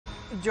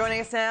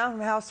Joining us now from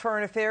House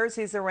Foreign Affairs,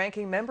 he's the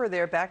ranking member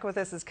there. Back with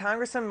us is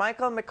Congressman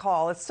Michael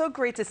McCaul. It's so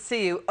great to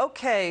see you.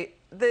 Okay,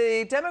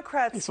 the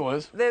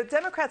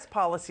Democrats'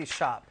 policy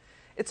shop,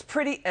 it's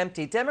pretty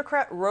empty.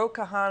 Democrat Ro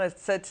Khanna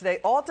said today,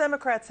 all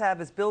Democrats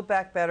have is Build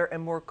Back Better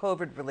and more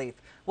COVID relief.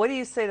 What do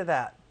you say to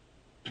that?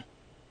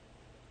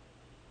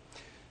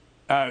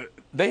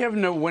 They have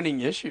no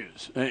winning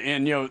issues.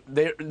 And you know,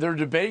 they're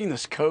debating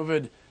this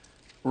COVID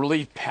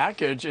relief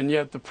package, and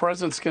yet the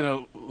president's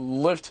going to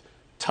lift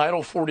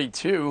Title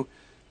 42,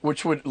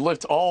 which would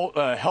lift all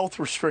health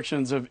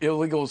restrictions of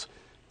illegals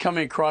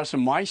coming across in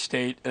my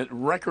state at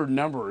record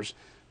numbers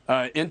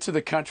into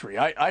the country.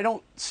 I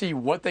don't see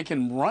what they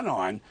can run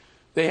on.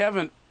 They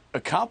haven't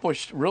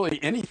accomplished really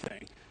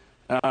anything.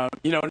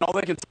 You know, and all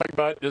they can talk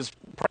about is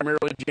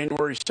primarily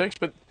January 6th,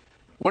 but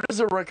what is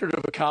the record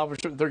of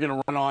accomplishment they're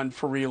going to run on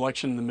for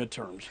re-election in the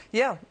midterms?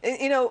 Yeah,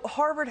 you know,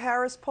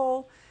 Harvard-Harris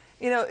poll,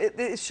 you know,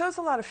 it shows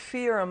a lot of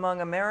fear among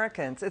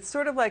Americans. It's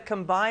sort of like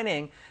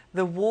combining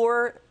the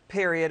war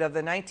period of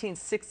the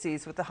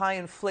 1960s with the high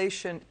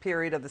inflation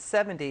period of the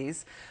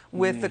 70s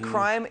with the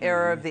crime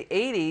era of the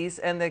 80s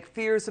and the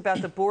fears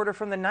about the border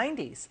from the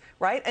 90s,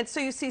 right? And so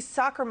you see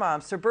soccer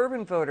moms,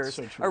 suburban voters,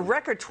 a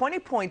record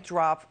 20-point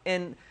drop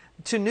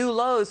to new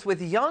lows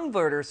with young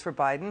voters for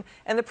Biden,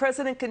 and the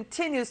president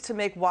continues to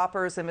make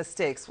whoppers and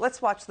mistakes. Let's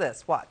watch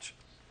this. Watch.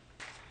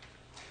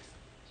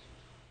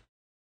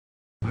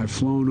 I've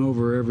flown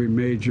over every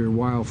major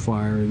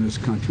wildfire in this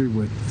country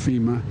with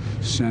FEMA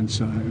since,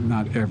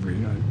 not every,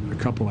 a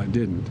couple I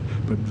didn't,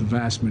 but the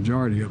vast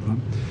majority of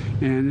them,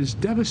 and it's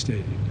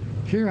devastating.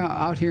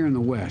 Out here in the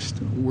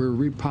West, we're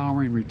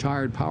repowering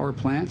retired power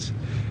plants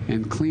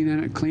and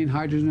clean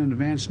hydrogen and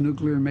advanced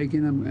nuclear,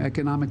 making them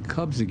economic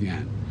hubs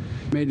again.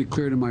 Made it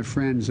clear to my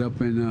friends up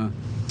in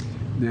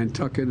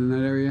Nantucket and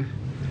that area,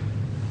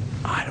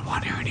 I don't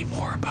want to hear any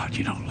more about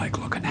you don't like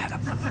looking at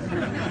them.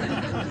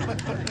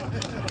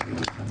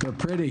 They're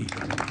pretty.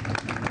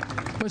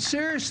 But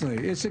seriously,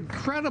 it's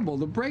incredible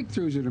the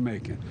breakthroughs that they're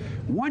making.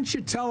 Once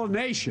you tell a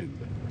nation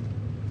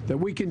that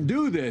we can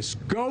do this,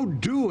 go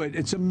do it,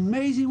 it's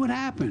amazing what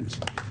happens.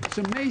 It's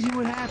amazing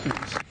what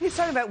happens. He's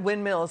talking about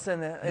windmills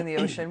in the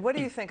ocean. What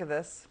do you think of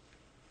this?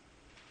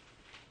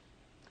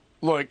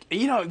 Look,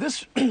 you know,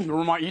 this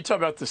you talk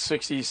about the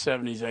 60s,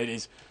 70s,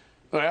 80s.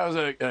 Look, I was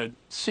a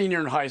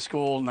senior in high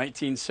school in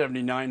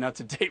 1979, not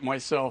to date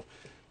myself,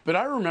 but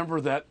I remember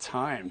that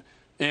time.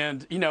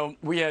 And, you know,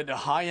 we had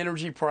high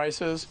energy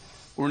prices.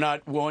 We're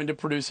not willing to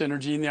produce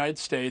energy in the United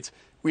States.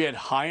 We had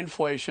high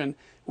inflation.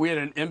 We had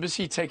an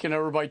embassy taken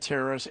over by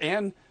terrorists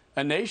and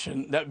a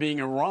nation, that being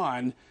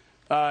Iran.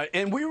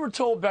 And we were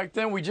told back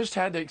then we just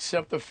had to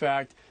accept the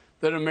fact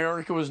that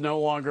America was no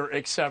longer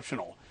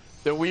exceptional,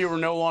 that we were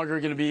no longer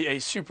going to be a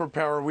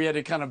superpower. We had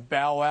to kind of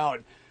bow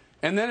out.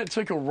 And then it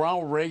took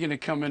Ronald Reagan to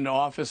come into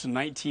office in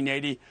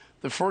 1980,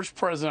 the first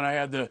president I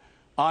had the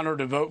honor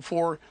to vote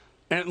for.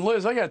 And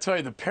Liz, I got to tell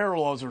you, the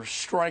parallels are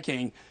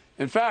striking.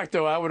 In fact,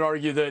 though, I would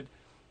argue that,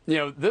 you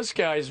know, this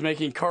guy is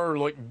making Carter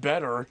look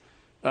better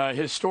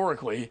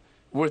historically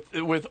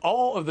with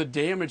all of the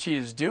damage he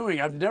is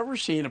doing. I've never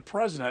seen a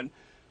president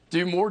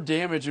do more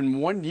damage in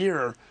 1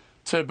 year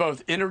to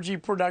both energy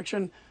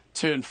production,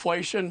 to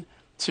inflation,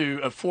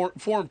 to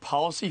foreign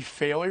policy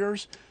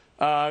failures,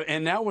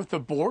 and now with the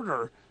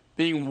border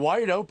being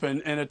wide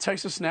open and a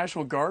Texas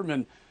National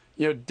Guardman,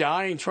 you know,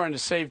 dying trying to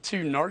save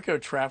 2 narco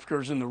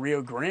traffickers in the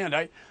Rio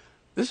Grande.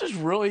 This is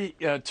really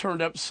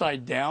turned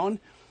upside down.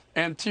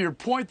 And to your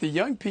point, the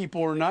young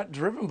people are not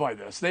driven by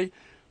this.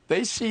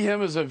 They see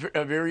him as a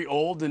very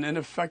old and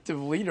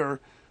ineffective leader,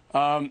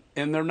 and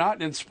they're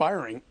not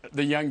inspiring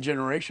the young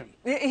generation.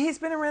 He's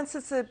been around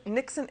since the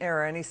Nixon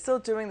era, and he's still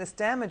doing this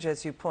damage,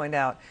 as you point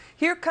out.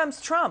 Here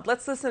comes Trump.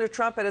 Let's listen to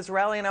Trump at his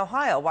rally in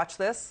Ohio. Watch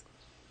this.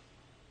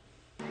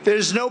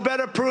 There's no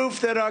better proof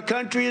that our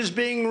country is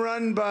being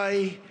run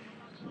by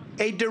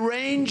a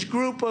deranged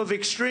group of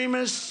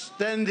extremists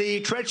than the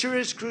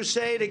treacherous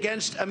crusade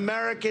against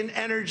American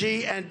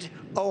energy and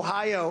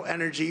Ohio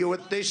energy.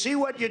 They see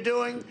what you're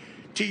doing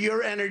to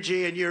your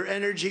energy and your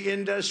energy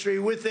industry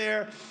with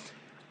their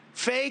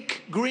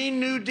fake Green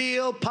New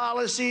Deal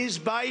policies.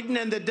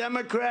 Biden and the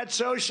Democrat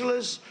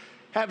socialists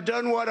have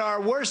done what our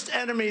worst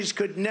enemies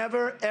could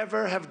never,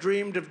 ever have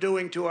dreamed of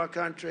doing to our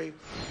country.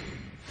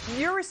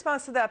 Your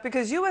response to that,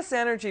 because U.S.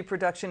 energy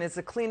production is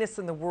the cleanest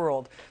in the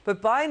world, but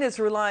Biden is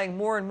relying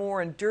more and more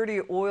on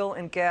dirty oil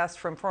and gas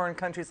from foreign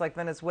countries like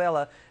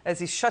Venezuela as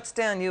he shuts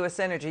down U.S.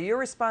 energy. Your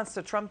response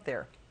to Trump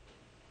there?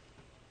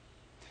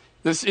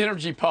 This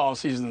energy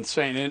policy is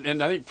insane,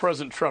 and I think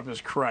President Trump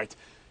is correct.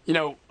 You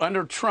know,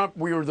 under Trump,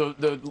 we were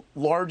the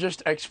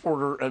largest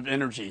exporter of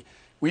energy.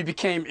 We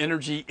became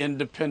energy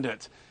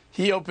independent.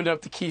 He opened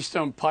up the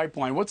Keystone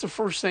Pipeline. What's the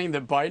first thing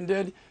that Biden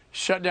did?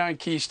 Shut down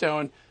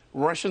Keystone.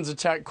 Russians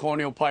attacked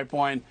Colonial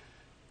Pipeline.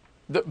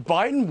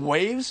 Biden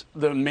waives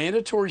the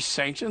mandatory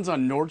sanctions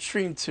on Nord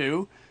Stream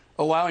 2,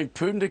 allowing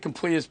Putin to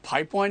complete his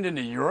pipeline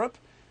into Europe.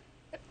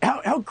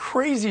 How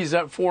crazy is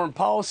that foreign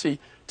policy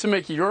to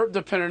make Europe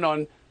dependent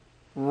on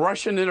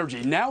Russian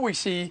energy? Now we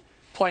see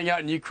playing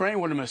out in Ukraine,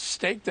 what a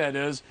mistake that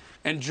is.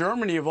 And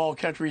Germany, of all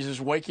countries, is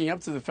waking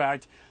up to the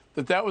fact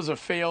that that was a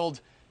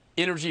failed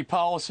energy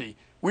policy.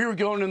 We were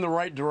going in the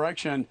right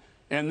direction,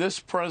 and this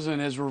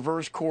president has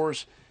reversed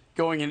course,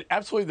 going in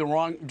absolutely the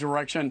wrong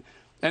direction.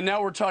 And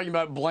now we're talking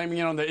about blaming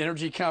it on the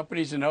energy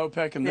companies and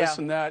OPEC and this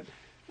and that,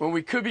 when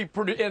we could be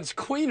it's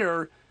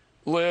cleaner,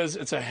 Liz.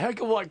 It's a heck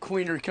of a lot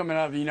cleaner coming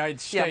out of the United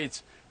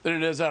States than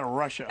it is out of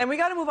Russia. And we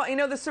got to move on. You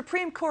know, the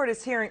Supreme Court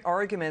is hearing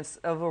arguments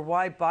over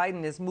why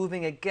Biden is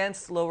moving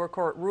against lower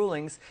court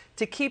rulings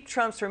to keep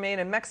Trump's Remain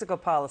in Mexico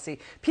policy.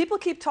 People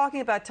keep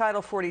talking about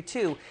Title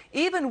 42.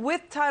 Even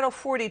with Title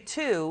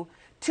 42,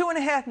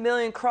 2.5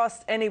 million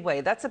crossed anyway.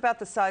 That's about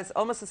the size,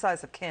 almost the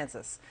size of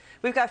Kansas.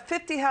 We've got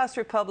 50 House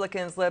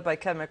Republicans led by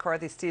Kevin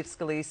McCarthy, Steve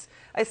Scalise.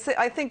 I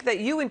think that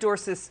you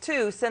endorse this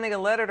too, sending a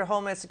letter to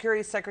Homeland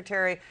Security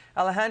Secretary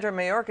Alejandro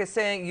Mayorkas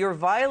saying you're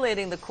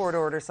violating the court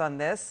orders on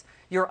this.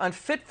 You're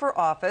unfit for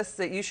office,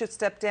 that you should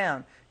step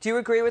down. Do you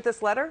agree with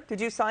this letter?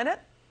 Did you sign it?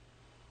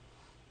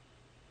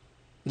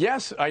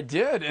 Yes, I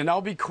did. And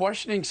I'll be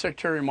questioning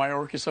Secretary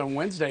Mayorkas on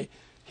Wednesday.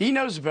 He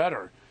knows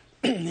better.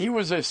 He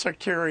was a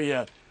secretary,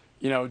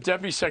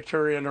 Deputy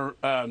Secretary under,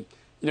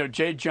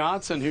 Jay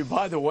Johnson, who,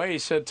 by the way,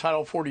 said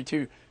Title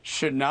 42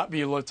 should not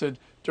be lifted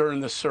during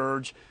the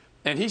surge.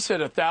 And he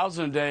said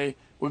 1,000 a day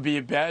would be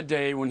a bad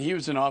day when he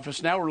was in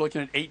office. Now we're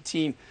looking at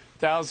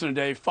 18,000 a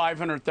day,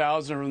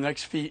 500,000 over the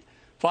next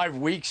 5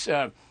 weeks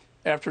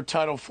after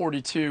Title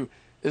 42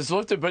 is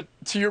lifted. But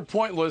to your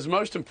point, Liz,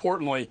 most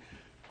importantly,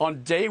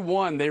 on day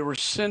one, they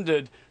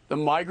rescinded the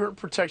migrant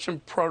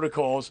protection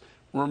protocols,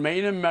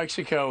 Remain in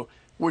Mexico,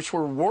 which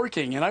were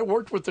working. And I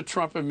worked with the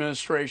Trump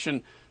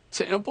administration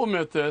to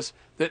implement this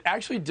that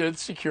actually did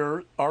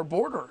secure our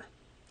border.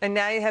 And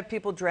now you have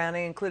people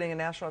drowning, including a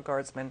National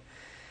Guardsman,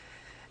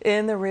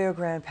 in the Rio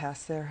Grande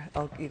Pass there,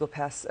 Eagle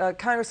Pass.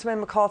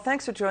 Congressman McCaul,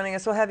 thanks for joining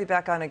us. We'll have you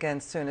back on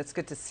again soon. It's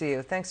good to see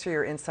you. Thanks for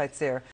your insights there.